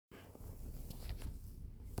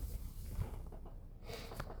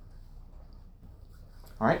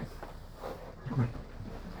All right.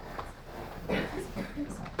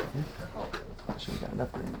 Should have got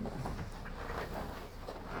enough room.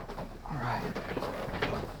 All right.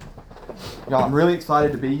 Y'all, I'm really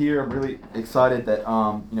excited to be here. I'm really excited that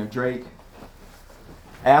Drake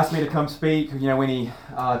asked me to come speak. When he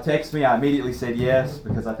texted me, I immediately said yes,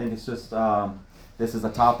 because I think it's just this is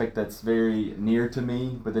a topic that's very near to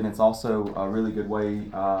me, but then it's also a really good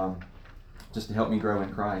way just to help me grow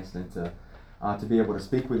in Christ and to be able to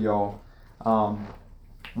speak with y'all.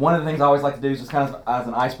 One of the things I always like to do is just kind of as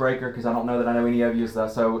an icebreaker, because I don't know that I know any of you.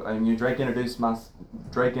 So Drake introduced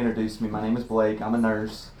me. My name is Blake. I'm a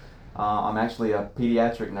nurse. I'm actually a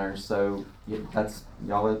pediatric nurse, so that's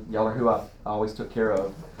y'all are who I always took care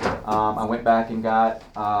of. I went back and got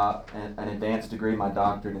an advanced degree, my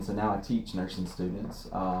doctorate, and so now I teach nursing students.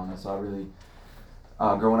 So I really,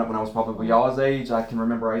 growing up when I was probably y'all's age, I can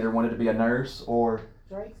remember I either wanted to be a nurse or...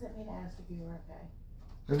 Drake sent me to ask if you were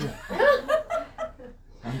okay.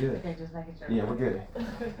 I'm good. Okay, just making sure. Yeah, we're good.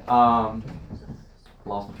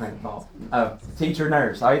 Lost my train of thought. Teacher,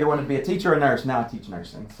 nurse. I either wanted to be a teacher or a nurse. Now I teach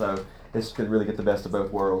nursing. So this could really get the best of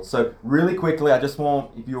both worlds. So really quickly, I just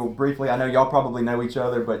want, if you'll briefly, I know y'all probably know each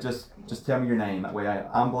other, but just tell me your name. That way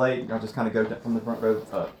I'm Blake. Y'all just kind of go from the front row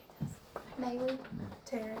up. Maylee,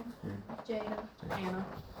 Taryn, Jada, Anna.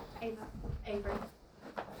 Ava, Avery,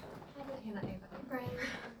 Hannah, Ava. Brandon,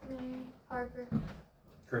 Mary, Parker,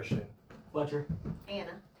 Christian. Fletcher.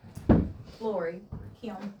 Anna. Lori.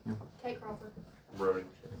 Kim, Kate Crawford, Brody.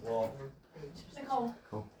 Walter. Nicole,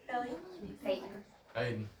 Cool. Ellie, Peyton,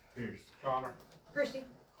 Aiden. Pierce. Connor. Christy.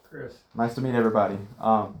 Chris. Nice to meet everybody.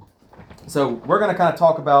 So we're going to kind of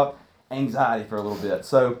talk about anxiety for a little bit.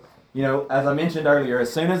 So, as I mentioned earlier,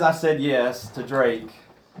 as soon as I said yes to Drake,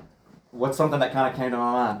 what's something that kind of came to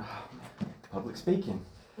my mind? Public speaking.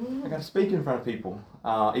 I got to speak in front of people,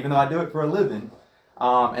 even though I do it for a living.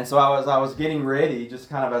 And so I was getting ready, just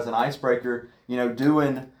kind of as an icebreaker,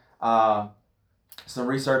 doing some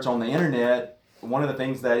research on the internet. One of the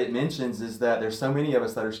things that it mentions is that there's so many of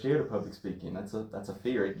us that are scared of public speaking. That's a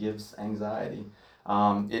fear. It gives anxiety.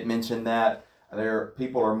 It mentioned that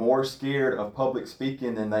people are more scared of public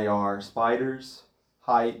speaking than they are spiders,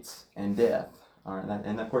 heights, and death. All right,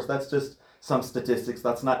 and of course that's just some statistics.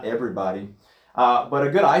 That's not everybody. But a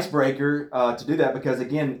good icebreaker to do that, because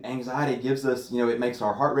again, anxiety gives us, it makes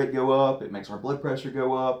our heart rate go up, it makes our blood pressure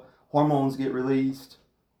go up, hormones get released,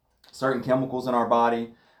 certain chemicals in our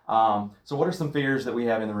body. So what are some fears that we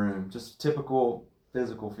have in the room? Just typical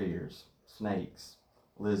physical fears. Snakes,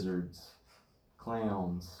 lizards,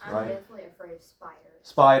 clowns, I'm right? definitely afraid of spiders.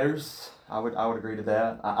 Spiders, I would agree to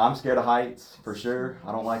that. I'm scared of heights, for sure.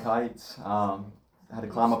 I don't like heights. I had to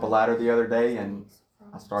climb up a ladder the other day, and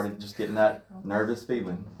I started just getting that nervous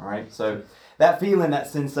feeling, all right? So that feeling, that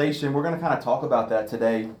sensation, we're going to kind of talk about that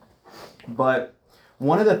today. But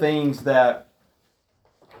one of the things that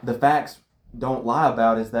the facts don't lie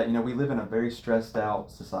about is that, we live in a very stressed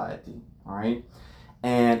out society, all right?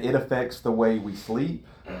 And it affects the way we sleep.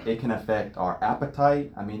 It can affect our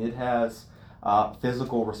appetite. It has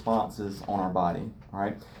physical responses on our body, all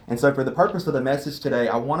right? And so for the purpose of the message today,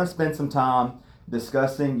 I want to spend some time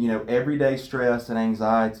discussing, everyday stress and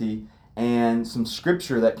anxiety, and some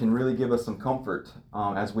scripture that can really give us some comfort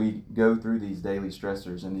as we go through these daily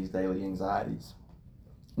stressors and these daily anxieties.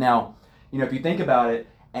 Now, if you think about it,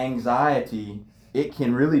 anxiety, it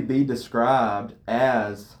can really be described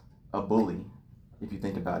as a bully, if you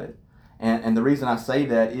think about it. And the reason I say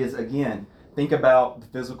that is, again, think about the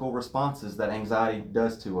physical responses that anxiety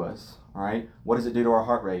does to us, all right? What does it do to our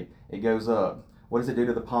heart rate? It goes up. What does it do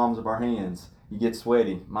to the palms of our hands? You get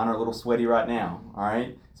sweaty. Mine are a little sweaty right now, all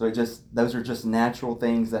right? So those are just natural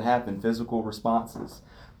things that happen, physical responses.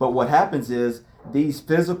 But what happens is these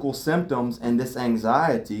physical symptoms and this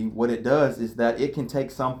anxiety, what it does is that it can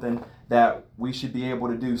take something that we should be able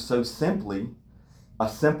to do so simply, a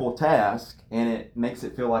simple task, and it makes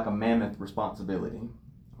it feel like a mammoth responsibility,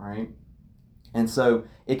 all right? And so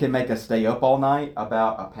it can make us stay up all night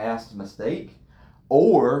about a past mistake,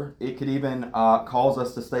 or it could even cause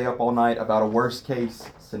us to stay up all night about a worst case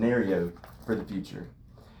scenario for the future.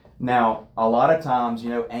 Now, a lot of times,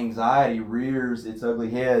 anxiety rears its ugly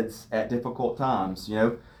heads at difficult times.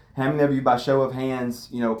 How many of you, by show of hands,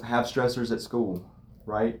 have stressors at school,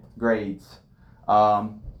 right? Grades.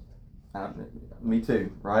 Me too,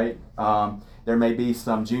 right? There may be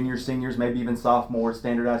some juniors, seniors, maybe even sophomores,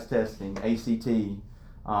 standardized testing, ACT,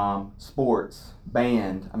 sports,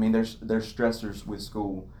 band. There's stressors with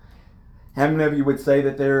school. How many of you would say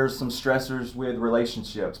that there's some stressors with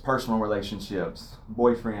relationships, personal relationships,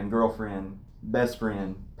 boyfriend, girlfriend, best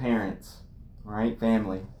friend, parents, right?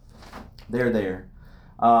 Family. They're there.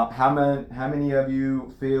 How many of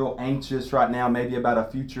you feel anxious right now, maybe about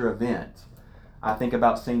a future event? I think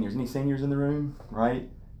about seniors. Any seniors in the room, right?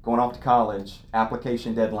 Going off to college,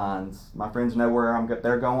 application deadlines. My friends know where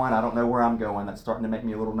they're going. I don't know where I'm going. That's starting to make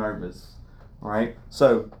me a little nervous, all right?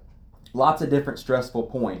 So lots of different stressful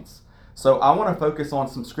points. So I want to focus on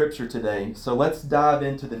some scripture today. So let's dive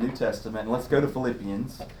into the New Testament and let's go to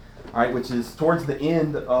Philippians, all right, which is towards the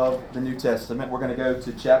end of the New Testament. We're going to go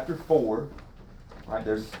to chapter 4. All right,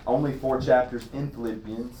 there's only 4 chapters in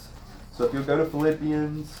Philippians. So if you'll go to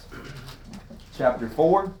Philippians chapter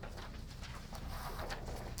 4.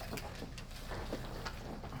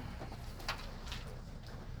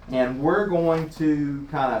 And we're going to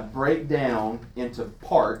kind of break down into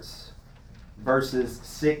parts verses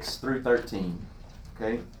 6 through 13.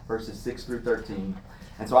 Okay? Verses 6 through 13.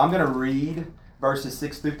 And so I'm going to read verses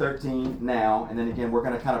 6 through 13 now, and then again we're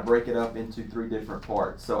going to kind of break it up into 3 different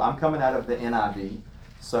parts. So I'm coming out of the NIV,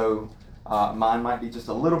 so mine might be just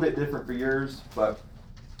a little bit different for yours, but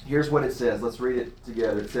here's what it says. Let's read it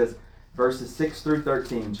together. It says, verses 6 through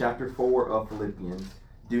 13, chapter 4 of Philippians.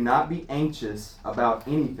 Do not be anxious about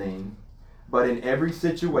anything, but in every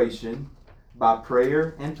situation, by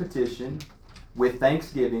prayer and petition, with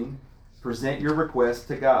thanksgiving, present your requests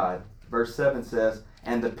to God. Verse 7 says,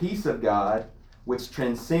 and the peace of God, which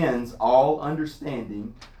transcends all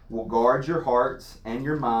understanding, will guard your hearts and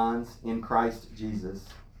your minds in Christ Jesus.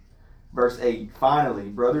 Verse 8, finally,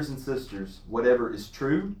 brothers and sisters, whatever is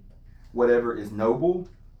true, whatever is noble,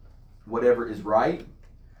 whatever is right,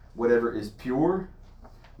 whatever is pure,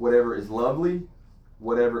 whatever is lovely,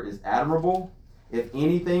 whatever is admirable, if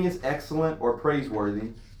anything is excellent or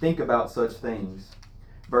praiseworthy, think about such things.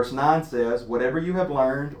 Verse 9 says, whatever you have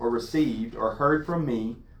learned or received or heard from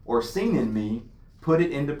me or seen in me, put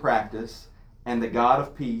it into practice, and the God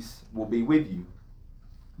of peace will be with you.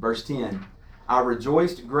 Verse 10, I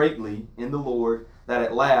rejoiced greatly in the Lord that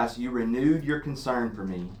at last you renewed your concern for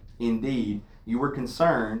me. Indeed, you were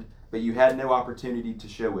concerned, but you had no opportunity to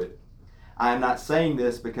show it. I am not saying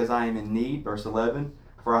this because I am in need, verse 11,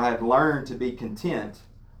 for I have learned to be content,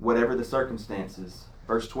 whatever the circumstances.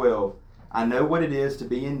 Verse 12, I know what it is to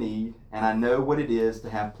be in need, and I know what it is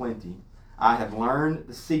to have plenty. I have learned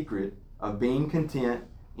the secret of being content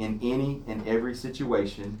in any and every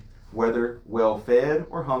situation, whether well-fed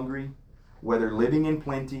or hungry, whether living in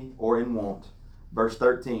plenty or in want. Verse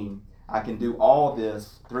 13, I can do all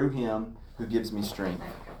this through him who gives me strength.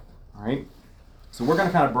 All right? So we're going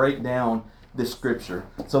to kind of break down this scripture.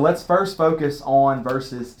 So let's first focus on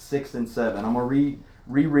verses 6 and 7. I'm going to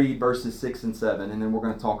reread verses 6 and 7, and then we're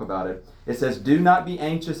going to talk about it. It says, do not be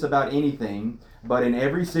anxious about anything, but in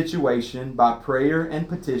every situation, by prayer and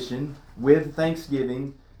petition, with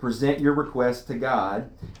thanksgiving, present your requests to God,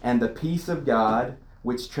 and the peace of God,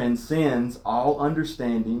 which transcends all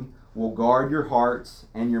understanding, will guard your hearts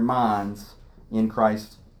and your minds in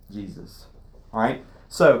Christ Jesus. All right?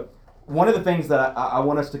 So, one of the things that I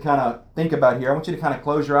want us to kind of think about here, I want you to kind of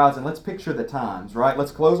close your eyes and let's picture the times, right?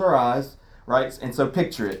 Let's close our eyes, right? And so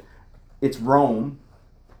picture it. It's Rome.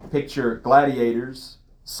 Picture gladiators,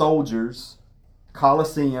 soldiers,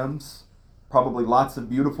 coliseums, probably lots of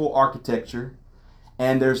beautiful architecture.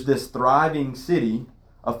 And there's this thriving city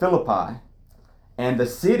of Philippi. And the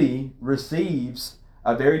city receives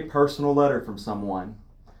a very personal letter from someone.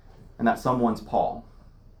 And that someone's Paul.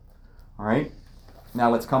 All right? Now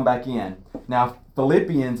let's come back in. Now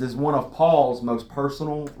Philippians is one of Paul's most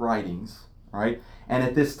personal writings, right? And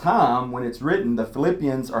at this time, when it's written, the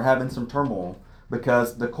Philippians are having some turmoil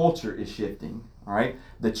because the culture is shifting, all right?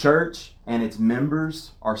 The church and its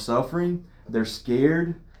members are suffering, they're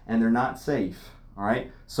scared, and they're not safe, all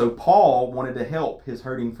right? So Paul wanted to help his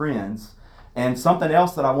hurting friends. And something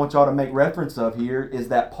else that I want y'all to make reference of here is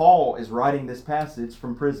that Paul is writing this passage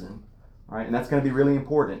from prison. All right, and that's going to be really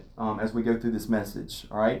important as we go through this message.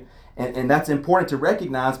 All right, and that's important to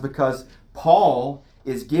recognize because Paul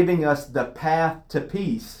is giving us the path to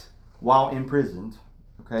peace while imprisoned.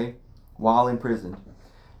 Okay, while imprisoned.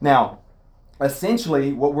 Now,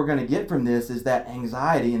 essentially, what we're going to get from this is that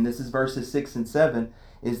anxiety, and this is verses 6 and 7,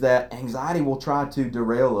 is that anxiety will try to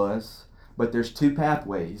derail us, but there's 2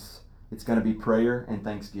 pathways. It's going to be prayer and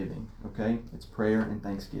thanksgiving. Okay, it's prayer and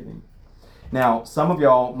thanksgiving. Now, some of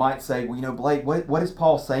y'all might say, well, Blake, what is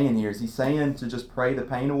Paul saying here? Is he saying to just pray the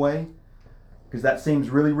pain away? Because that seems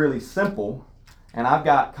really, really simple. And I've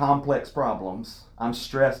got complex problems. I'm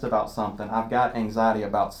stressed about something. I've got anxiety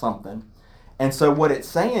about something. And so what it's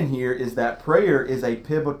saying here is that prayer is a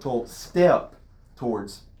pivotal step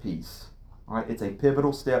towards peace. All right, it's a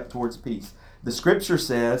pivotal step towards peace. The scripture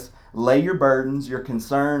says, lay your burdens, your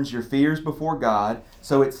concerns, your fears before God.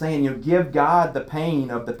 So it's saying, give God the pain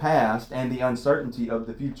of the past and the uncertainty of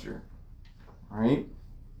the future. All right?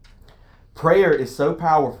 Prayer is so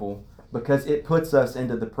powerful because it puts us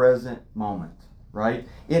into the present moment, right?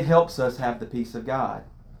 It helps us have the peace of God.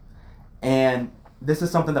 And this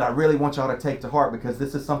is something that I really want y'all to take to heart, because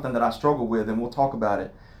this is something that I struggle with, and we'll talk about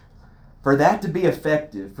it. For that to be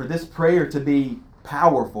effective, for this prayer to be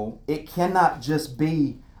powerful, it cannot just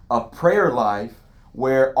be a prayer life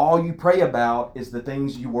where all you pray about is the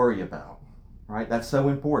things you worry about, right? That's so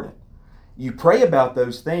important. You pray about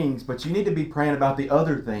those things, but you need to be praying about the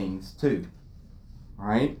other things too,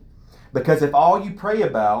 right? Because if all you pray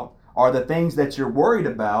about are the things that you're worried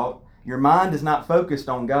about, your mind is not focused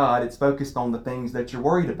on God, it's focused on the things that you're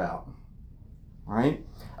worried about, right?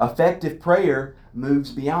 Effective prayer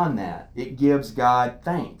moves beyond that. It gives God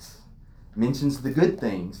thanks, mentions the good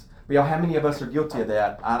things. But y'all, how many of us are guilty of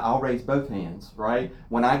that? I'll raise both hands, right?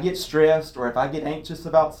 When I get stressed or if I get anxious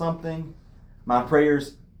about something, my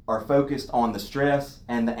prayers are focused on the stress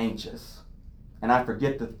and the anxious. And I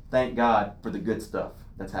forget to thank God for the good stuff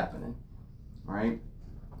that's happening, right?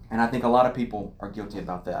 And I think a lot of people are guilty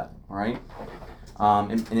about that, all right?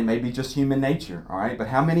 And it may be just human nature, all right? But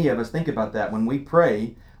how many of us think about that? When we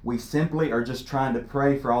pray, we simply are just trying to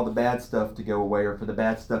pray for all the bad stuff to go away or for the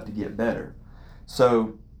bad stuff to get better.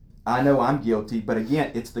 So I know I'm guilty, but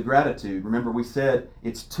again, it's the gratitude. Remember, we said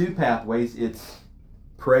it's two pathways. It's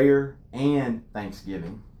prayer and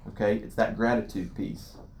thanksgiving, okay? It's that gratitude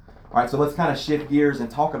piece. All right, so let's kind of shift gears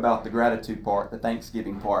and talk about the gratitude part, the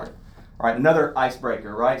thanksgiving part. All right, another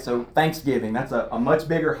icebreaker, right? So Thanksgiving, that's a much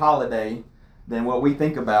bigger holiday than what we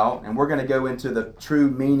think about, and we're going to go into the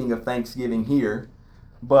true meaning of Thanksgiving here.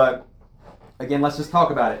 But again, let's just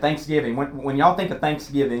talk about it. Thanksgiving. When y'all think of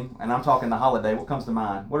Thanksgiving, and I'm talking the holiday, what comes to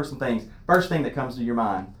mind? What are some things? First thing that comes to your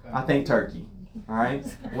mind? I think turkey. All right?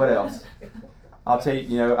 What else? I'll tell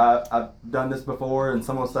you, I've done this before, and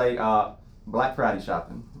someone will say Black Friday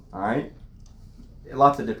shopping. All right?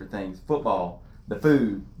 Lots of different things. Football, the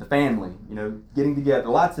food, the family, getting together.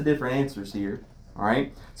 Lots of different answers here. All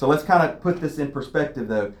right? So let's kind of put this in perspective,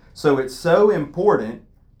 though. So it's so important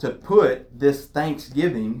to put this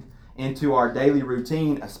Thanksgiving into our daily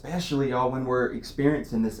routine, especially y'all when we're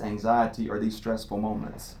experiencing this anxiety or these stressful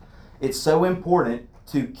moments. It's so important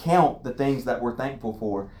to count the things that we're thankful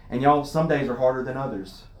for. And y'all, some days are harder than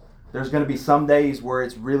others. There's going to be some days where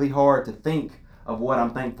it's really hard to think of what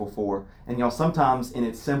I'm thankful for. And y'all, sometimes in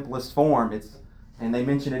its simplest form, and they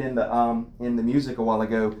mentioned it in the music a while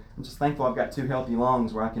ago, I'm just thankful I've got 2 healthy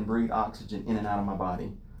lungs where I can breathe oxygen in and out of my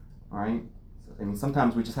body. All right? I mean,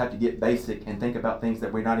 sometimes we just have to get basic and think about things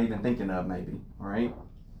that we're not even thinking of, maybe, all right?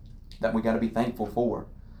 That we got to be thankful for.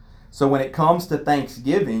 So when it comes to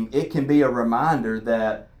Thanksgiving, it can be a reminder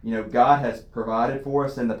that, God has provided for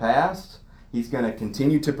us in the past. He's going to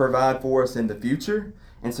continue to provide for us in the future.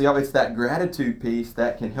 And so, y'all, it's that gratitude piece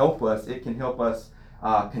that can help us. It can help us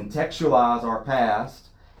contextualize our past.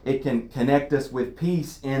 It can connect us with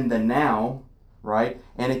peace in the now, right?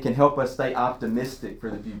 And it can help us stay optimistic for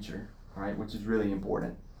the future. Right, which is really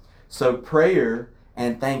important. So prayer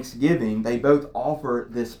and thanksgiving, they both offer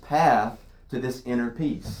this path to this inner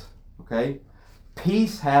peace. Okay?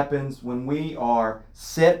 Peace happens when we are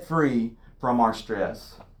set free from our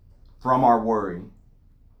stress, from our worry,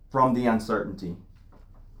 from the uncertainty.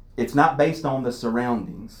 It's not based on the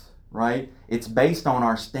surroundings, right? It's based on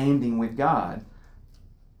our standing with God.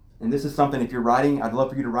 And this is something, if you're writing, I'd love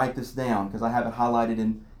for you to write this down because I have it highlighted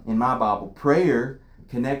in my Bible. Prayer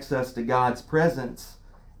connects us to God's presence,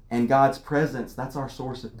 and God's presence, that's our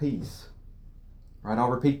source of peace. Right? I'll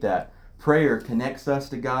repeat that. Prayer connects us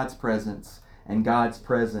to God's presence, and God's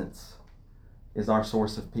presence is our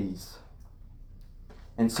source of peace.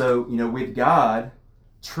 And so, with God,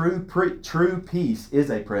 true peace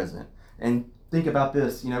is a present. And think about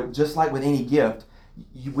this, just like with any gift,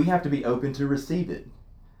 we have to be open to receive it.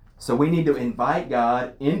 So we need to invite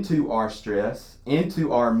God into our stress,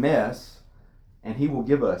 into our mess, and He will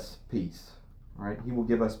give us peace. All right? He will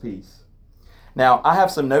give us peace. Now, I have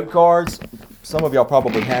some note cards. Some of y'all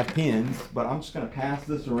probably have pens, but I'm just going to pass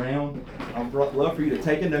this around. I'd love for you to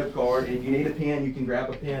take a note card. If you need a pen, you can grab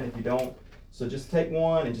a pen. If you don't, so just take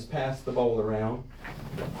one and just pass the bowl around.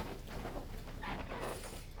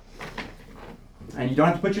 And you don't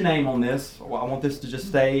have to put your name on this. I want this to just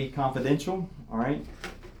stay confidential. All right?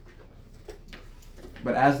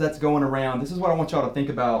 But as that's going around, this is what I want y'all to think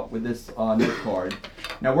about with this note card.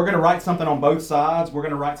 Now, we're going to write something on both sides. We're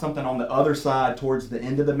going to write something on the other side towards the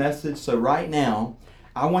end of the message. So right now,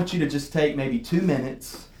 I want you to just take maybe 2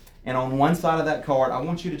 minutes And on one side of that card, I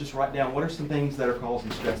want you to just write down what are some things that are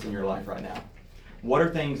causing stress in your life right now. What are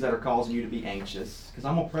things that are causing you to be anxious? Because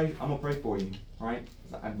I'm gonna pray for you. All right.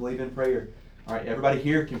 I believe in prayer. All right. Everybody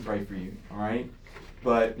here can pray for you. All right.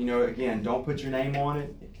 But again, don't put your name on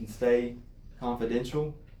it. It can stay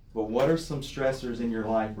confidential. But what are some stressors in your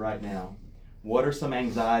life right now? What are some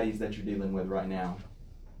anxieties that you're dealing with right now?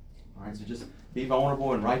 All right, so just be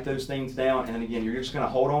vulnerable and write those things down. And again, you're just going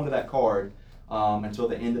to hold on to that card until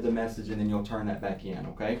the end of the message, and then you'll turn that back in,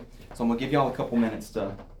 okay? So I'm going to give y'all a couple minutes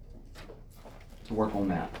to work on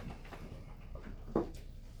that.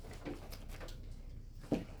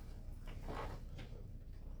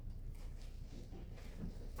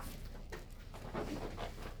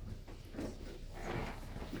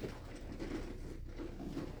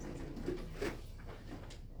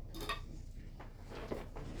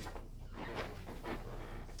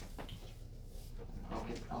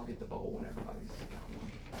 I'll get the bowl when everybody's got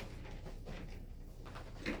one.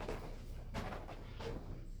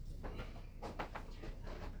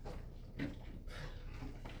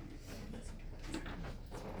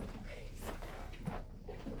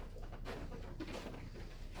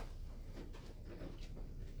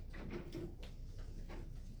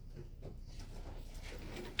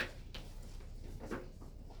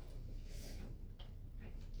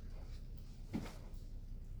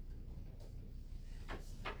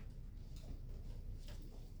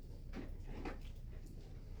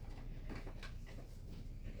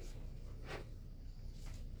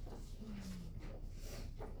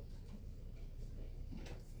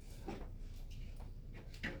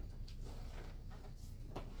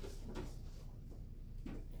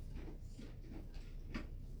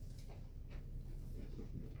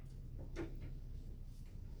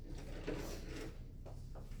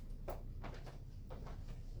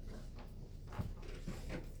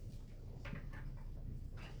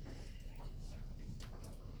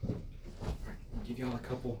 Give y'all a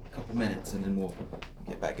couple minutes, and then we'll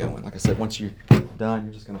get back going. Like I said, once you're done,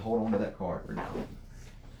 you're just going to hold on to that card for now.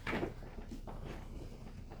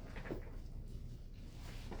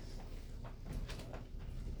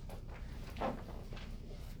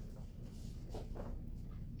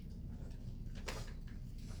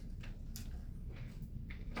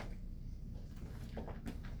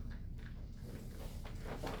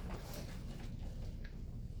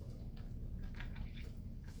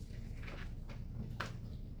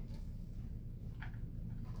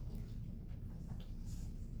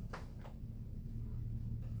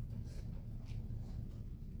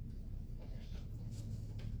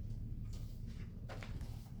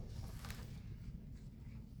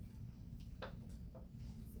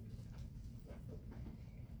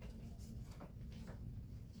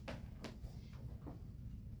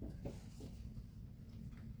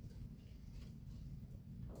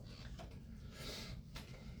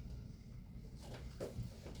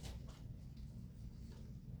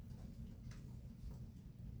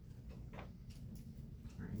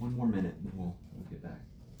 One more minute, and then we'll get back.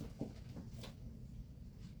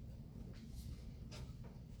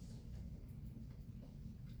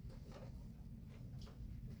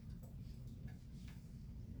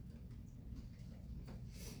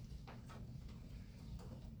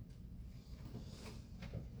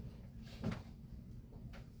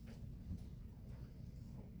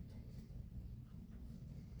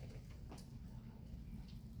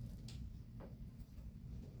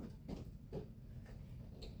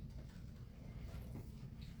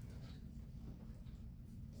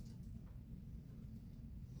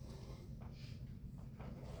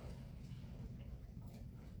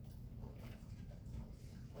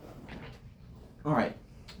 All right,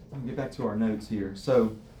 we'll get back to our notes here.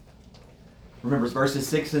 So, remember, it's verses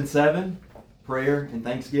 6 and 7, prayer and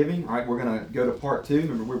thanksgiving. All right, we're going to go to part 2.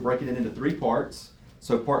 Remember, we're breaking it into 3 parts.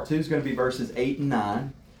 So, part 2 is going to be verses 8 and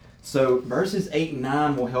 9. So, verses 8 and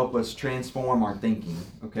 9 will help us transform our thinking,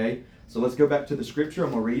 okay? So, let's go back to the scripture. I'm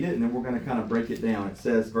going to read it, and then we're going to kind of break it down. It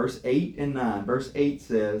says, verse 8 and 9. Verse 8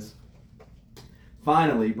 says,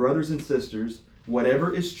 "Finally, brothers and sisters,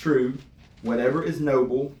 whatever is true, whatever is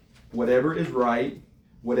noble, whatever is right,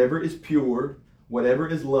 whatever is pure, whatever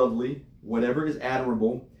is lovely, whatever is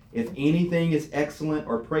admirable, if anything is excellent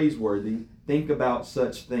or praiseworthy, think about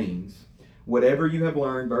such things. Whatever you have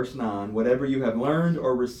learned," verse 9, "whatever you have learned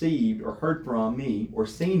or received or heard from me or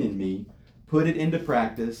seen in me, put it into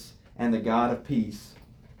practice, and the God of peace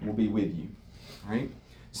will be with you." All right?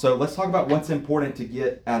 So let's talk about what's important to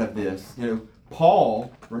get out of this.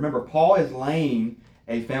 Paul is laying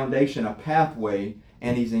a foundation, a pathway,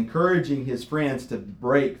 and he's encouraging his friends to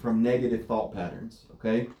break from negative thought patterns,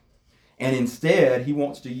 okay? And instead, he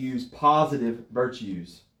wants to use positive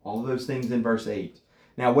virtues, All of those things in verse 8.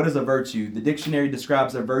 Now, what is a virtue? The dictionary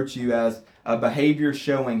describes a virtue as a behavior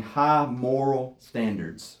showing high moral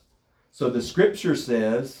standards. So the scripture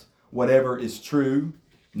says, whatever is true,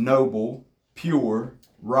 noble, pure,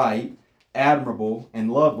 right, admirable,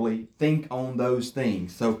 and lovely, think on those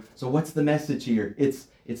things. So what's the message here? It's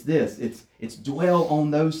this. It's dwell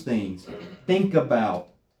on those things. Think about,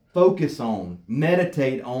 focus on,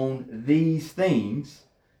 meditate on these things.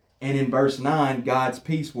 And in verse 9, God's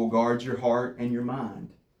peace will guard your heart and your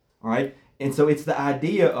mind. All right? And so it's the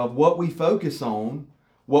idea of what we focus on,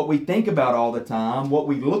 what we think about all the time, what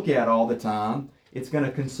we look at all the time, it's going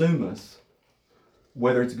to consume us,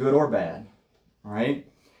 whether it's good or bad. All right?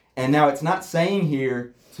 And now it's not saying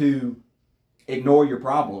here to ignore your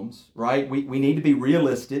problems, right? We need to be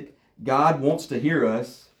realistic. God wants to hear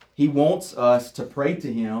us. He wants us to pray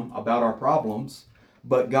to Him about our problems.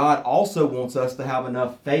 But God also wants us to have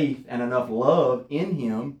enough faith and enough love in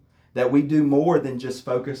Him that we do more than just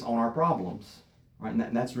focus on our problems. Right?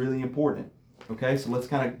 And that's really important. Okay, so let's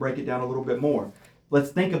kind of break it down a little bit more. Let's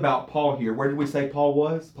think about Paul here. Where did we say Paul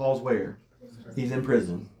was? Paul's where? He's in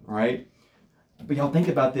prison, right? But y'all think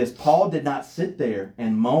about this. Paul did not sit there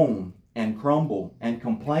and moan and crumble and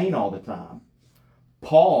complain all the time.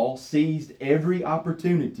 Paul seized every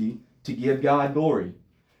opportunity to give God glory.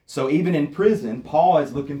 So even in prison, Paul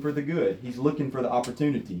is looking for the good. He's looking for the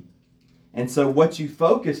opportunity. And so what you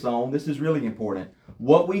focus on, this is really important.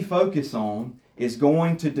 What we focus on is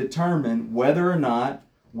going to determine whether or not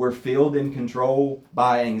we're filled in control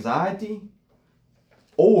by anxiety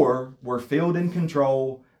or we're filled in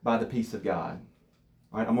control by the peace of God.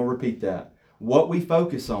 All right, I'm going to repeat that. What we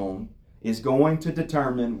focus on is going to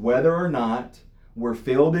determine whether or not we're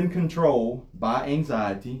filled in control by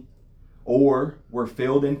anxiety or we're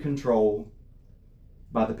filled in control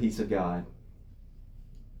by the peace of God.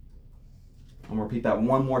 I'm going to repeat that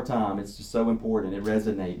one more time. It's just so important. It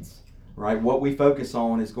resonates. Right? What we focus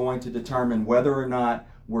on is going to determine whether or not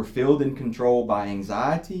we're filled in control by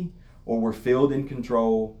anxiety or we're filled in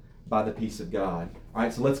control by the peace of God. All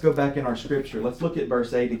right, so let's go back in our scripture. Let's look at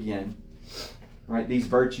verse 8 again. All right, these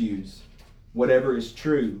virtues. Whatever is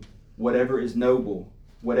true, whatever is noble,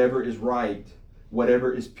 whatever is right,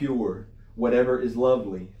 whatever is pure, whatever is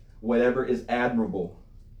lovely, whatever is admirable.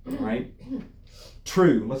 Right?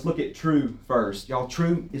 True. Let's look at true first. Y'all,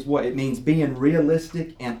 true is what? It means being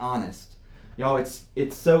realistic and honest. Y'all,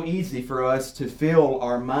 it's so easy for us to fill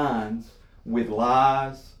our minds with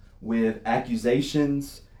lies, with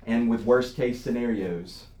accusations, and with worst case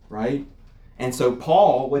scenarios, right? And so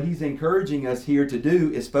Paul, what he's encouraging us here to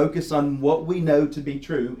do is focus on what we know to be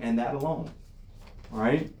true and that alone. All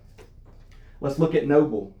right? Let's look at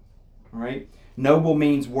noble. All right? Noble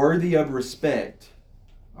means worthy of respect.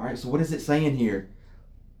 All right, so what is it saying here?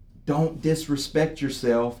 Don't disrespect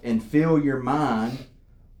yourself and fill your mind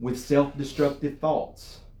with self-destructive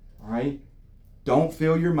thoughts. All right? Don't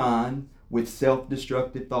fill your mind with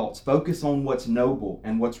self-destructive thoughts. Focus on what's noble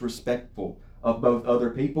and what's respectful of both other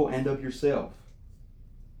people and of yourself.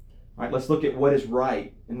 All right, let's look at what is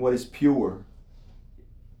right and what is pure.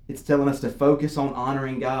 It's telling us to focus on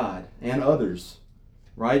honoring God and others.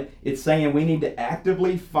 Right? It's saying we need to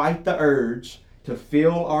actively fight the urge to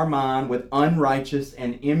fill our mind with unrighteous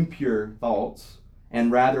and impure thoughts,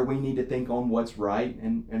 and rather we need to think on what's right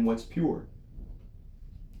and what's pure.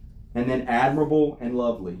 And then admirable and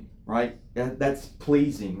lovely, right? That's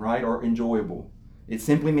pleasing, right? Or enjoyable. It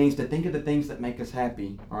simply means to think of the things that make us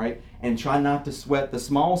happy, all right? And try not to sweat the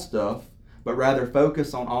small stuff, but rather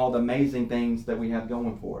focus on all the amazing things that we have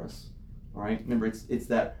going for us, all right? Remember, it's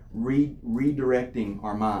that redirecting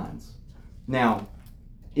our minds. Now,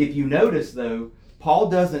 if you notice, though, Paul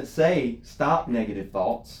doesn't say stop negative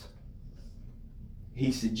thoughts.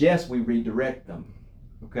 He suggests we redirect them.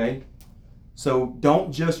 Okay? So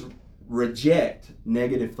don't just reject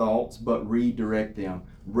negative thoughts, but redirect them.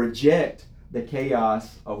 Reject the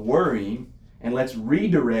chaos of worrying, and let's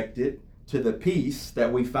redirect it to the peace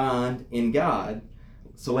that we find in God.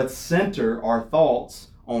 So let's center our thoughts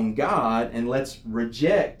on God, and let's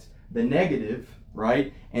reject the negative,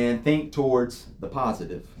 right? And think towards the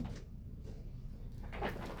positive.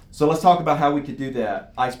 So let's talk about how we could do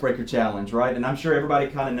that icebreaker challenge, right? And I'm sure everybody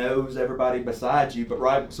kind of knows everybody besides you, but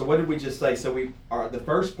right, so what did we just say? So the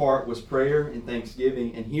first part was prayer and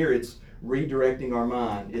thanksgiving, and here it's redirecting our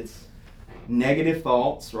mind. It's negative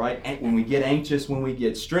thoughts, right? And when we get anxious, when we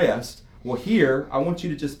get stressed, well, here, I want you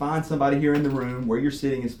to just find somebody here in the room where you're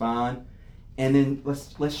sitting is fine, and then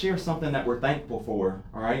let's share something that we're thankful for,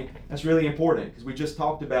 all right? That's really important, because we just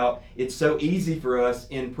talked about it's so easy for us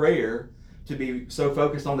in prayer to be so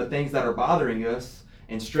focused on the things that are bothering us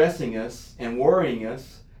and stressing us and worrying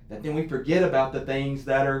us that then we forget about the things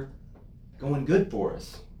that are going good for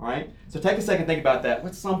us. All right? So take a second, think about that.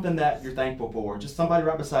 What's something that you're thankful for? Just somebody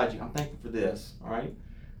right beside you. I'm thankful for this. All right?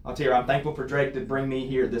 I'll tell you, I'm thankful for Drake to bring me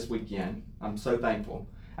here this weekend. I'm so thankful.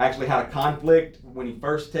 I actually had a conflict when he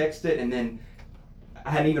first texted, and then I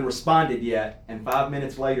hadn't even responded yet, and 5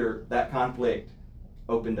 minutes later, that conflict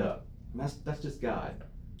opened up. And that's just God.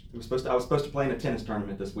 I was supposed to play in a tennis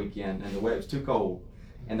tournament this weekend, and the weather was too cold.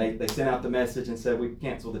 And they sent out the message and said, we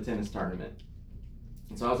canceled the tennis tournament.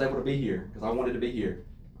 And so I was able to be here, because I wanted to be here.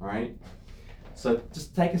 All right? So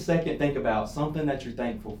just take a second, think about something that you're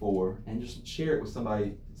thankful for, and just share it with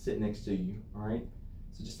somebody sitting next to you. All right?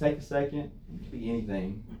 So just take a second. It could be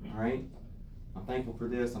anything. All right? I'm thankful for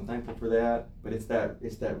this. I'm thankful for that. But it's that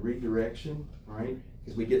redirection. All right?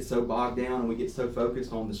 Because we get so bogged down and we get so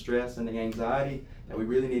focused on the stress and the anxiety that we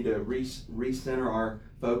really need to recenter our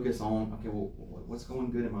focus on, okay, well, what's going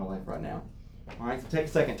good in my life right now? All right? So take a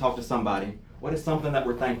second, talk to somebody. What is something that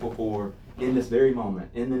we're thankful for in this very moment,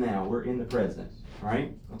 in the now? We're in the present. All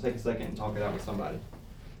right? I'll take a second and talk it out with somebody.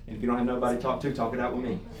 And if you don't have nobody to talk it out with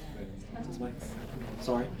me.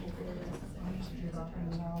 Sorry?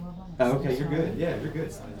 Oh, okay, you're good. Yeah, you're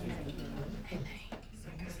good.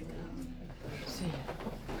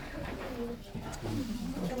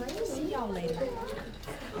 See y'all later.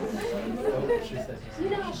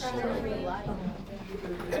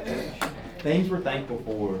 Things we're thankful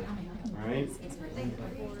for. All right?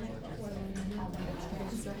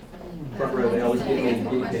 Front row, they always get me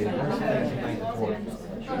educated. What are some things you're thankful for?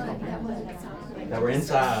 That we're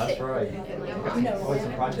inside, that's right. Always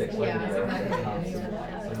some projects later.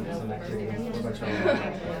 Some activities. What about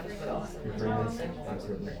y'all? Your friends?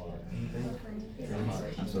 Absolutely. Friends?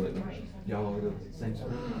 Absolutely. Y'all all go to the same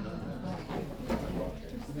school?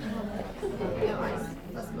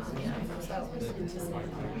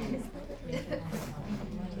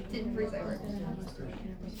 Didn't freeze over.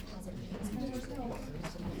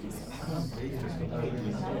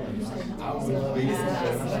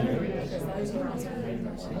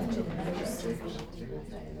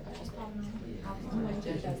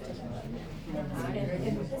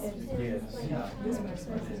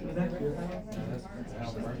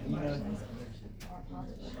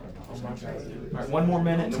 All right, one more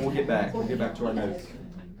minute and then we'll get back. We'll get back to our notes.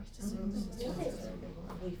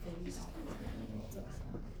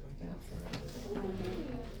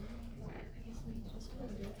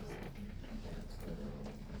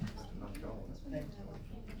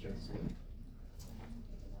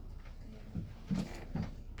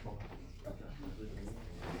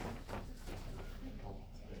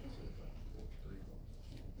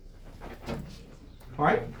 All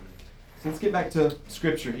right, so let's get back to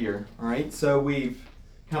scripture here. All right, so we've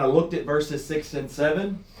kind of looked at verses 6 and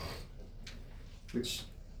 7, which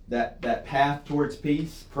that path towards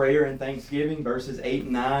peace, prayer, and thanksgiving. Verses 8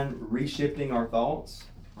 and 9, reshifting our thoughts.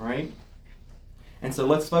 All right, and so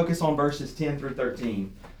let's focus on verses 10 through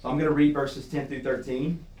 13. So I'm going to read verses 10 through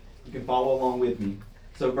 13. You can follow along with me.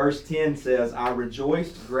 So verse 10 says, I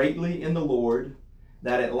rejoiced greatly in the Lord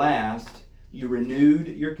that at last you renewed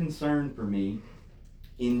your concern for me.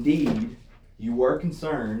 Indeed, you were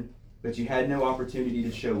concerned, but you had no opportunity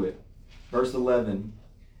to show it. Verse 11,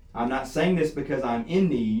 I'm not saying this because I'm in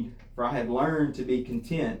need, for I have learned to be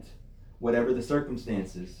content, whatever the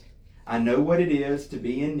circumstances. I know what it is to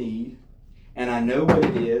be in need, and I know what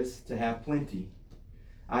it is to have plenty.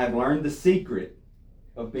 I have learned the secret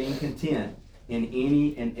of being content in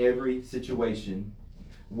any and every situation,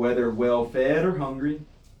 whether well-fed or hungry,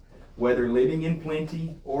 whether living in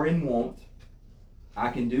plenty or in want. I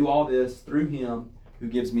can do all this through him who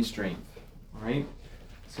gives me strength. All right?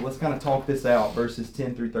 So let's kind of talk this out, verses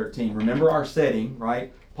 10 through 13. Remember our setting,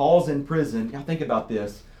 right? Paul's in prison. Now think about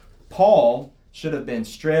this. Paul should have been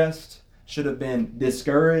stressed, should have been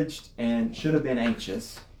discouraged, and should have been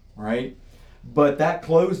anxious, right? But that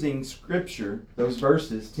closing scripture, those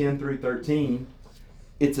verses, 10 through 13,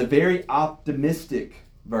 it's a very optimistic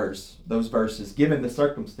verse, those verses, given the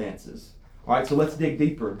circumstances. All right, so let's dig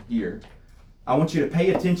deeper here. I want you to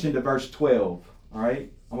pay attention to verse 12, all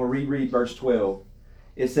right? I'm going to reread verse 12.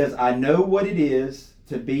 It says, I know what it is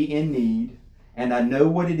to be in need, and I know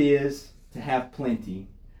what it is to have plenty.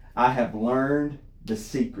 I have learned the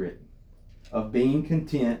secret of being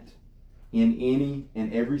content in any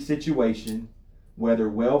and every situation, whether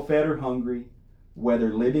well-fed or hungry,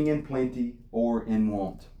 whether living in plenty or in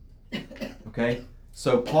want. Okay?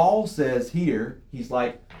 So Paul says here, he's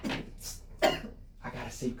like, I got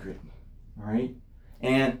a secret. All right?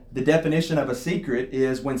 And the definition of a secret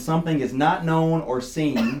is when something is not known or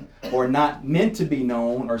seen or not meant to be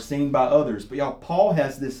known or seen by others. But y'all, Paul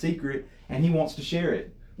has this secret and he wants to share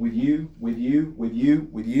it with you, with you, with you,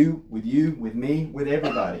 with you, with you, with me, with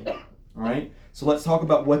everybody. All right? So let's talk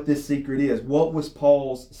about what this secret is. What was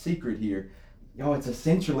Paul's secret here? Y'all, it's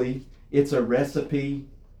a recipe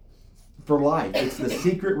for life. It's the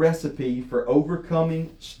secret recipe for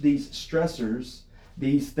overcoming these stressors,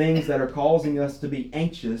 these things that are causing us to be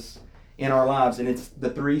anxious in our lives. And it's the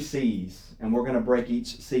 3 C's. And we're going to break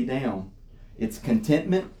each C down. It's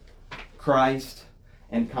contentment, Christ,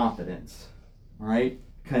 and confidence. All right?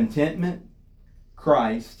 Contentment,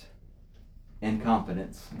 Christ, and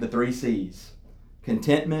confidence. The 3 C's.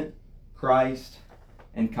 Contentment, Christ,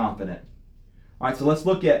 and confident. All right, so let's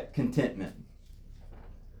look at contentment.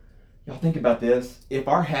 Y'all think about this. If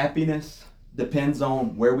our happiness depends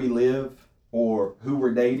on where we live or who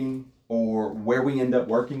we're dating or where we end up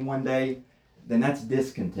working one day, then that's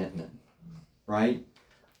discontentment, right?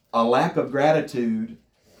 A lack of gratitude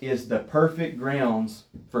is the perfect grounds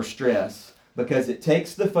for stress because it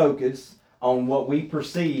takes the focus on what we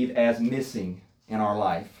perceive as missing in our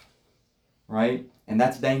life, right? And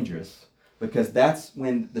that's dangerous because that's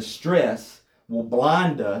when the stress will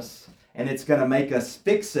blind us, and it's going to make us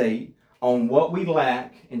fixate on what we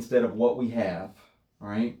lack instead of what we have. All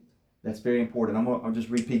right? That's very important. I'll just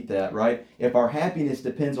repeat that, right? If our happiness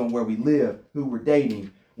depends on where we live, who we're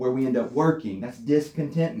dating, where we end up working, that's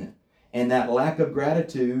discontentment. And that lack of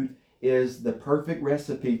gratitude is the perfect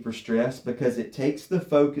recipe for stress because it takes the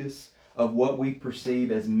focus of what we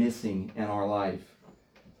perceive as missing in our life.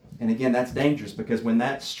 And again, that's dangerous because when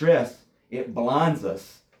that stress, it blinds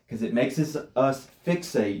us because it makes us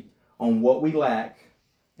fixate on what we lack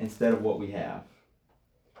instead of what we have.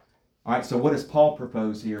 All right, so what does Paul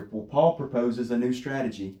propose here? Well, Paul proposes a new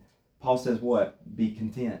strategy. Paul says what? Be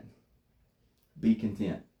content. Be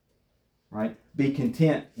content. Right? Be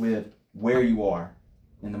content with where you are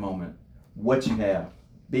in the moment, what you have.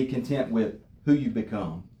 Be content with who you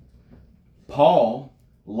become. Paul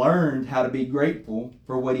learned how to be grateful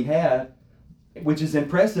for what he had, which is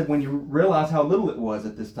impressive when you realize how little it was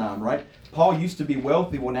at this time, right? Paul used to be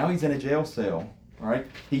wealthy. Well, now he's in a jail cell, right?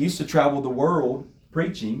 He used to travel the world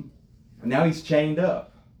preaching, and now he's chained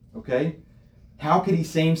up, okay? How could he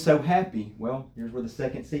seem so happy? Well, here's where the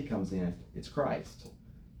second C comes in. It's Christ,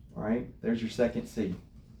 all right? There's your second C.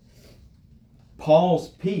 Paul's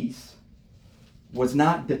peace was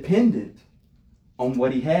not dependent on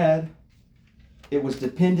what he had. It was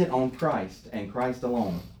dependent on Christ and Christ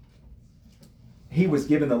alone. He was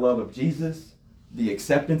given the love of Jesus, the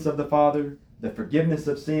acceptance of the Father, the forgiveness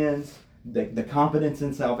of sins, the confidence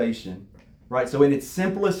in salvation. Right? So in its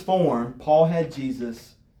simplest form, Paul had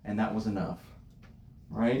Jesus, and that was enough.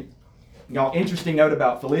 Right? Y'all, interesting note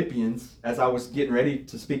about Philippians, as I was getting ready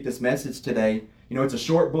to speak this message today, it's a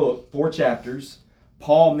short book, 4 chapters.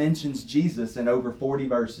 Paul mentions Jesus in over 40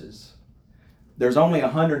 verses. There's only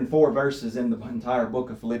 104 verses in the entire book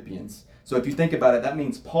of Philippians. So if you think about it, that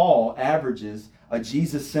means Paul averages a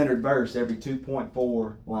Jesus-centered verse every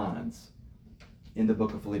 2.4 lines in the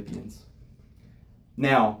book of Philippians.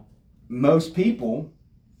 Now, most people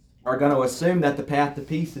are going to assume that the path to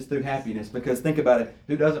peace is through happiness because think about it,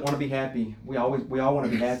 who doesn't want to be happy? We all want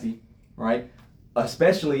to be happy, right?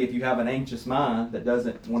 Especially if you have an anxious mind that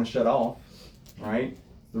doesn't want to shut off, right?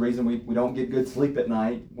 The reason we don't get good sleep at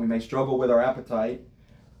night, we may struggle with our appetite,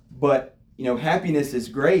 but happiness is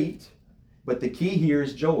great, but the key here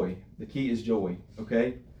is joy. The key is joy,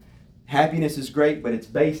 okay? Happiness is great, but it's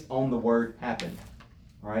based on the word happen,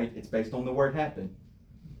 all right? It's based on the word happen.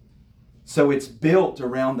 So it's built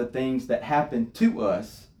around the things that happen to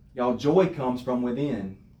us. Y'all, joy comes from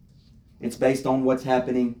within. It's based on what's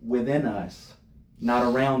happening within us, not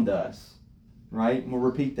around us, right? And we'll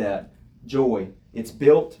repeat that. Joy. It's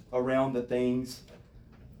built around the things.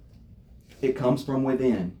 It comes from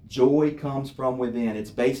within. Joy comes from within.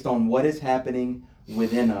 It's based on what is happening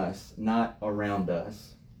within us, not around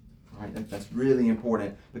us. All right, that's really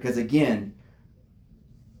important because, again,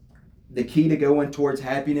 the key to going towards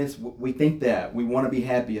happiness, we think that. We want to be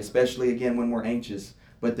happy, especially, again, when we're anxious.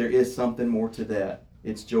 But there is something more to that.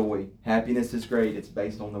 It's joy. Happiness is great. It's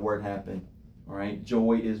based on the word happen. All right?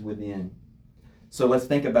 Joy is within. So let's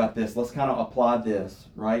think about this. Let's kind of apply this,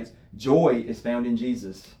 right? Joy is found in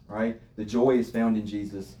Jesus, right? The joy is found in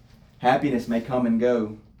Jesus. Happiness may come and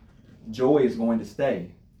go. Joy is going to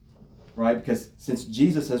stay, right? Because since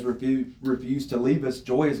Jesus has refused to leave us,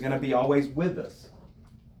 joy is going to be always with us,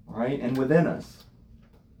 right? And within us.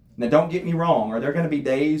 Now, don't get me wrong. Are there going to be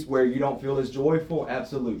days where you don't feel as joyful?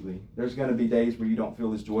 Absolutely. There's going to be days where you don't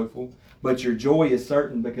feel as joyful. But your joy is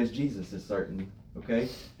certain because Jesus is certain, okay?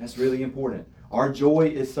 That's really important. Our joy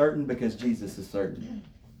is certain because Jesus is certain.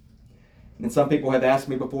 And some people have asked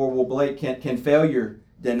me before, well, Blake, can failure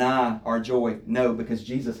deny our joy? No, because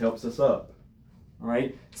Jesus helps us up. All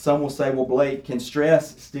right? Some will say, well, Blake, can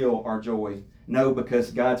stress steal our joy? No,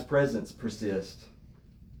 because God's presence persists.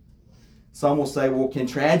 Some will say, well, can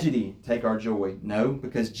tragedy take our joy? No,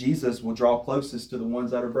 because Jesus will draw closest to the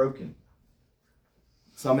ones that are broken.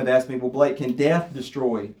 Some have asked me, well, Blake, can death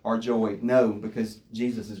destroy our joy? No, because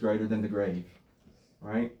Jesus is greater than the grave. All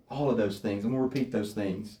right? All of those things. I'm going to repeat those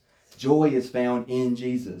things. Joy is found in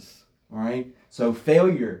Jesus. All right? So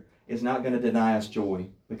failure is not going to deny us joy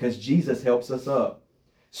because Jesus helps us up.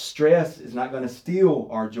 Stress is not going to steal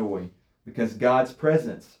our joy because God's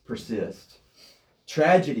presence persists.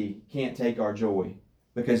 Tragedy can't take our joy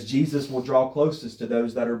because Jesus will draw closest to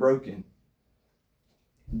those that are broken.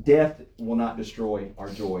 Death will not destroy our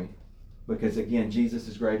joy because, again, Jesus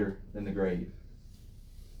is greater than the grave.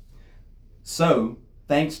 So,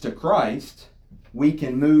 thanks to Christ, we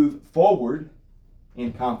can move forward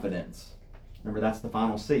in confidence. Remember, that's the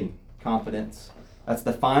final C, confidence. That's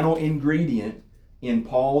the final ingredient in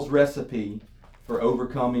Paul's recipe for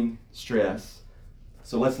overcoming stress.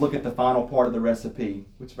 So let's look at the final part of the recipe.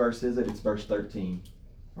 Which verse is it? It's verse 13.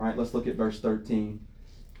 All right, let's look at verse 13.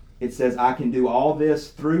 It says, I can do all this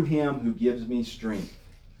through him who gives me strength.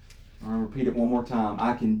 I'll repeat it one more time.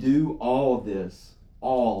 I can do all this,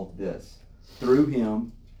 through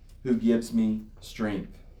him who gives me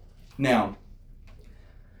strength. Now,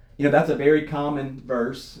 that's a very common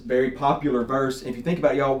verse, very popular verse. If you think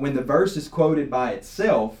about it, y'all, when the verse is quoted by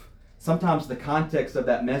itself, sometimes the context of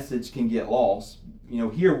that message can get lost.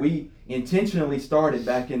 Here we intentionally started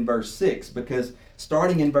back in verse 6 because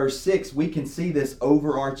starting in verse 6, we can see this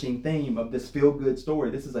overarching theme of this feel-good story.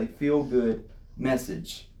 This is a feel-good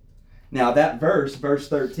message. Now that verse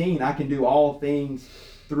 13, I can do all things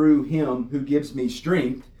through him who gives me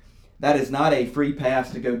strength. That is not a free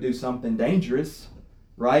pass to go do something dangerous,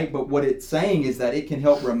 right? But what it's saying is that it can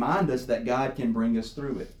help remind us that God can bring us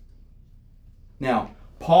through it. Now,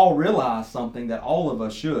 Paul realized something that all of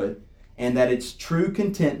us should, and that its true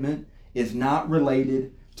contentment is not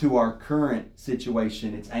related to our current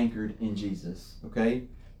situation. It's anchored in Jesus, okay?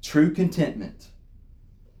 True contentment.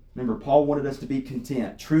 Remember, Paul wanted us to be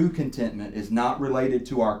content. True contentment is not related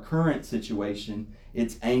to our current situation.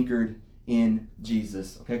 It's anchored in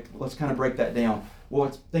Jesus, okay? Let's kind of break that down. Well,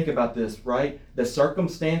 let's think about this, right? The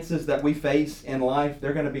circumstances that we face in life,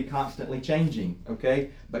 they're going to be constantly changing,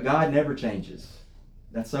 okay? But God never changes.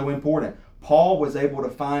 That's so important. Paul was able to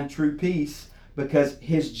find true peace because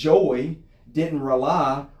his joy didn't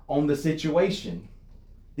rely on the situation.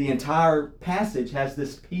 The entire passage has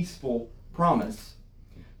this peaceful promise.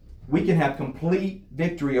 We can have complete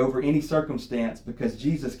victory over any circumstance because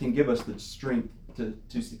Jesus can give us the strength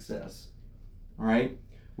to success. All right?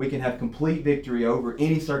 We can have complete victory over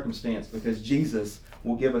any circumstance because Jesus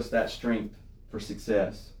will give us that strength for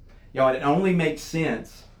success. Y'all, it only makes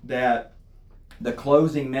sense that the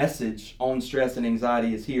closing message on stress and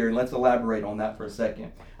anxiety is here. And let's elaborate on that for a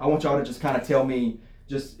second. I want y'all to just kind of tell me,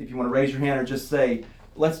 just if you want to raise your hand or just say,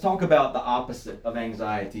 let's talk about the opposite of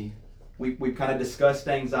anxiety. We've kind of discussed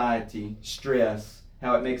anxiety, stress,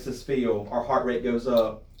 how it makes us feel. Our heart rate goes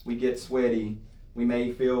up. We get sweaty. We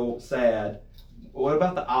may feel sad. What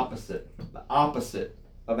about the opposite? The opposite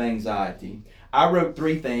of anxiety. I wrote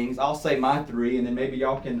 3 things. I'll say my 3, and then maybe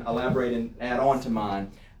y'all can elaborate and add on to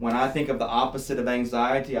mine. When I think of the opposite of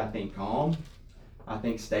anxiety, I think calm, I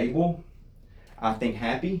think stable, I think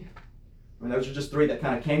happy. Those are just 3 that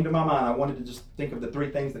kind of came to my mind. I wanted to just think of the 3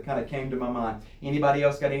 things that kind of came to my mind. Anybody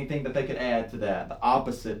else got anything that they could add to that? The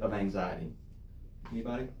opposite of anxiety.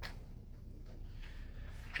 Anybody?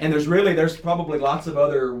 And there's probably lots of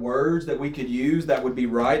other words that we could use that would be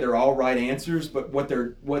right. They're all right answers, but what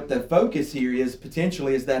the focus here is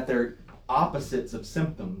potentially is that they're opposites of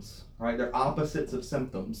symptoms, right? They're opposites of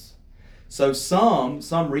symptoms. So some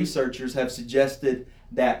researchers have suggested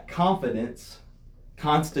that confidence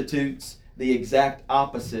constitutes the exact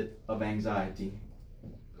opposite of anxiety.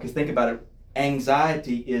 Because think about it,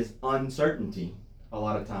 anxiety is uncertainty a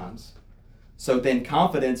lot of times. So then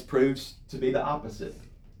confidence proves to be the opposite,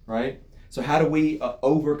 right? So how do we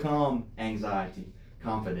overcome anxiety?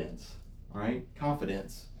 Confidence, right?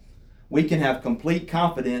 Confidence. We can have complete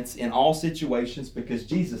confidence in all situations because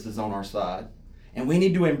Jesus is on our side. And we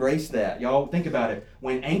need to embrace that. Y'all, think about it.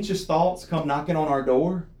 When anxious thoughts come knocking on our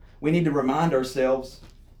door, we need to remind ourselves,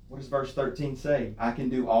 what does verse 13 say? I can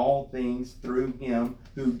do all things through him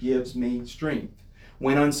who gives me strength.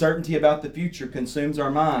 When uncertainty about the future consumes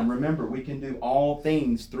our mind, remember, we can do all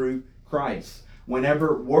things through Christ.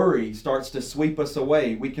 Whenever worry starts to sweep us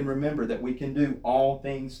away, we can remember that we can do all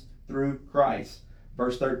things through Christ.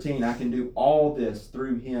 Verse 13, I can do all this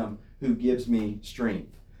through him who gives me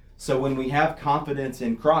strength. So when we have confidence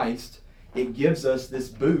in Christ, it gives us this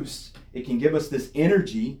boost. It can give us this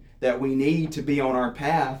energy that we need to be on our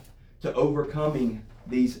path to overcoming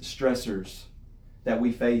these stressors that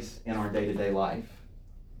we face in our day-to-day life.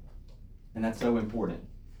 And that's so important.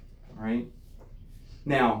 All right?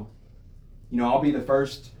 Now, I'll be the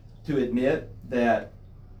first to admit that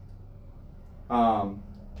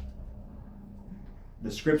the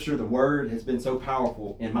scripture, the word, has been so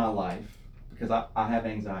powerful in my life because I have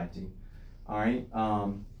anxiety. All right?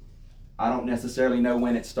 I don't necessarily know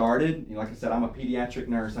when it started. Like I said, I'm a pediatric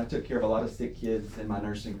nurse. I took care of a lot of sick kids in my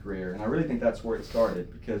nursing career. And I really think that's where it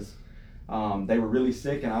started because they were really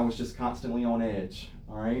sick and I was just constantly on edge.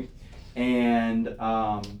 All right? And,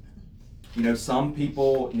 some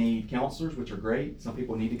people need counselors, which are great. Some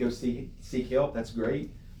people need to go seek help. That's great.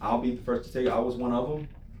 I'll be the first to tell you I was one of them.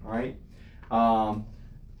 All right?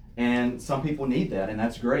 And some people need that, and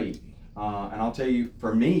that's great. And I'll tell you,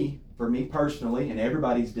 for me personally, and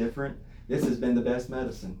everybody's different, this has been the best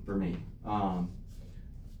medicine for me. And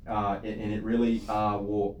it really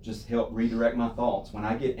will just help redirect my thoughts. When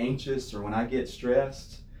I get anxious or when I get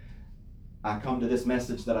stressed, I come to this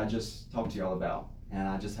message that I just talked to y'all about. And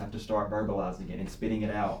I just have to start verbalizing it and spitting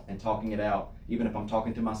it out and talking it out, even if I'm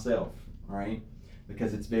talking to myself, all right?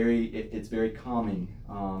 Because it's very calming,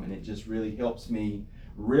 and it just really helps me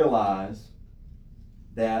realize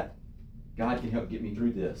that God can help get me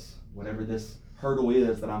through this, whatever this hurdle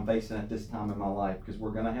is that I'm facing at this time in my life, because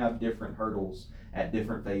we're going to have different hurdles at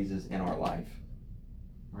different phases in our life,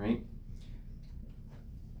 right?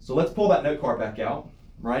 So let's pull that note card back out,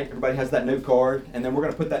 right? Everybody has that note card, and then we're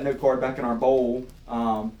going to put that note card back in our bowl.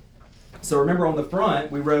 So remember, on the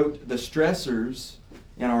front, we wrote the stressors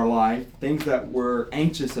in our life, things that we're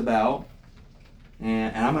anxious about,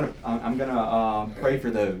 and I'm gonna pray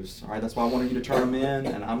for those. All right, that's why I wanted you to turn them in,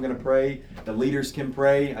 and I'm gonna pray. The leaders can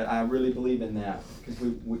pray. I really believe in that because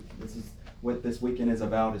this is what this weekend is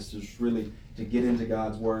about. Is just really to get into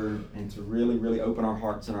God's Word and to really open our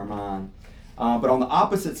hearts and our mind. But on the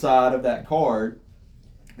opposite side of that card,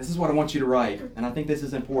 this is what I want you to write, and I think this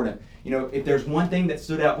is important. If there's one thing that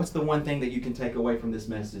stood out, what's the one thing that you can take away from this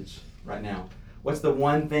message right now? What's the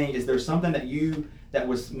one thing? Is there something that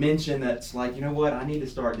was mentioned that's like, you know what, I need to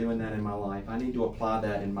start doing that in my life. I need to apply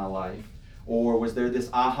that in my life. Or was there this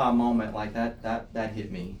aha moment like that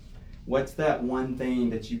hit me? What's that one thing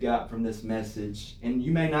that you got from this message? And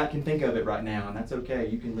you may not can think of it right now, and that's okay.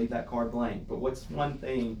 You can leave that card blank. But what's one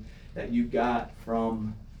thing that you got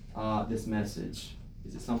from this message?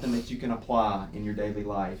 Is it something that you can apply in your daily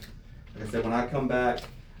life? Like I said, when I come back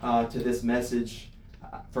to this message,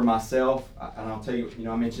 for myself, and I'll tell you,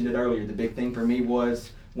 I mentioned it earlier, the big thing for me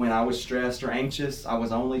was when I was stressed or anxious, I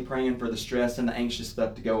was only praying for the stress and the anxious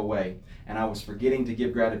stuff to go away. And I was forgetting to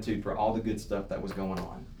give gratitude for all the good stuff that was going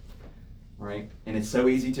on. Right? And it's so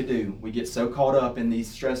easy to do. We get so caught up in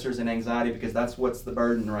these stressors and anxiety because that's what's the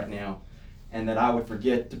burden right now. And that I would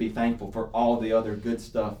forget to be thankful for all the other good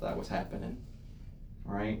stuff that was happening.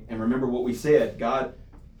 All right? And remember what we said,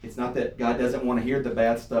 it's not that God doesn't want to hear the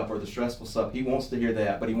bad stuff or the stressful stuff. He wants to hear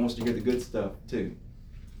that, but he wants to hear the good stuff too.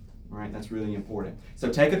 All right, that's really important.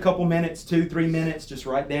 So take a couple minutes, 2-3 minutes, just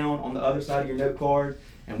write down on the other side of your note card,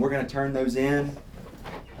 and we're going to turn those in.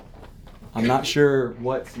 I'm not sure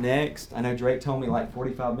what's next. I know Drake told me like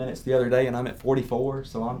 45 minutes the other day, and I'm at 44,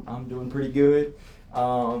 so I'm doing pretty good.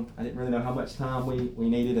 I didn't really know how much time we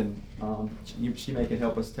needed, and she may can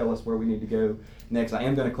help us tell us where we need to go next. I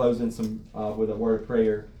am going to close in some with a word of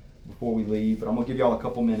prayer before we leave, but I'm going to give y'all a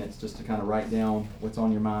couple minutes just to kind of write down what's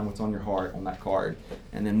on your mind, what's on your heart on that card,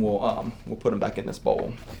 and then we'll put them back in this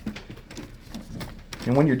bowl.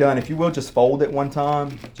 And when you're done, if you will, just fold it one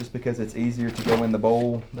time, just because it's easier to go in the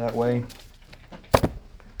bowl that way.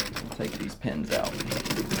 I'll take these pens out.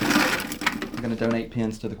 I'm going to donate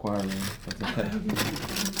pens to the choir room. That's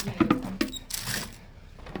okay.